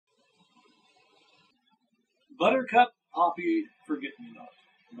Buttercup, Poppy, Forget-Me-Not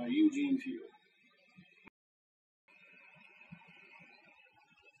by Eugene Field.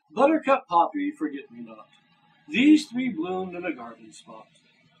 Buttercup, Poppy, Forget-Me-Not. These three bloomed in a garden spot.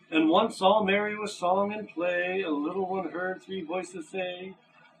 And once all merry with song and play, a little one heard three voices say,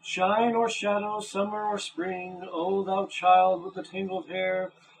 Shine or shadow, summer or spring, O thou child with the tangled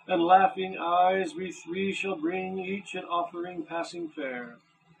hair and laughing eyes, we three shall bring each an offering passing fair.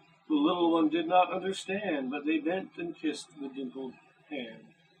 The little one did not understand, but they bent and kissed the dimpled hand.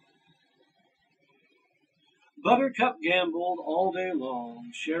 Buttercup gambolled all day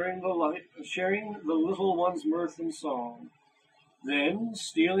long, sharing the little one's mirth and song. Then,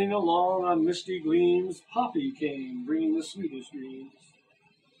 stealing along on misty gleams, Poppy came, bringing the sweetest dreams.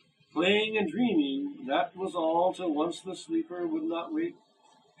 Playing and dreaming, that was all, till once the sleeper would not wake,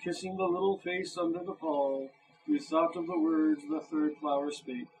 kissing the little face under the pall. We thought of the words the third flower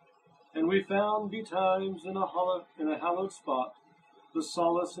spake, and we found betimes in a hallowed spot the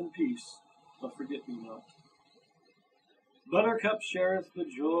solace and peace of Forget-Me-Not. Buttercup shareth the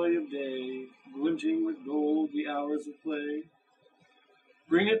joy of day, glinting with gold the hours of play.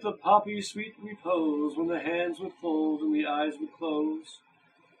 Bringeth the poppy sweet repose, when the hands would fold and the eyes would close.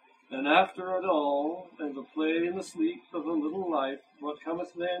 And after it all, and the play and the sleep of a little life, what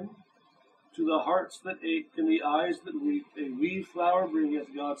cometh then? To the hearts that ache and the eyes that weep, a wee flower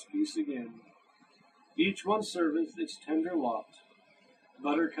bringeth God's peace again. Each one serveth its tender lot.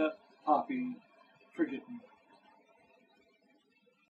 Buttercup, Poppy, Forget-Me-Not.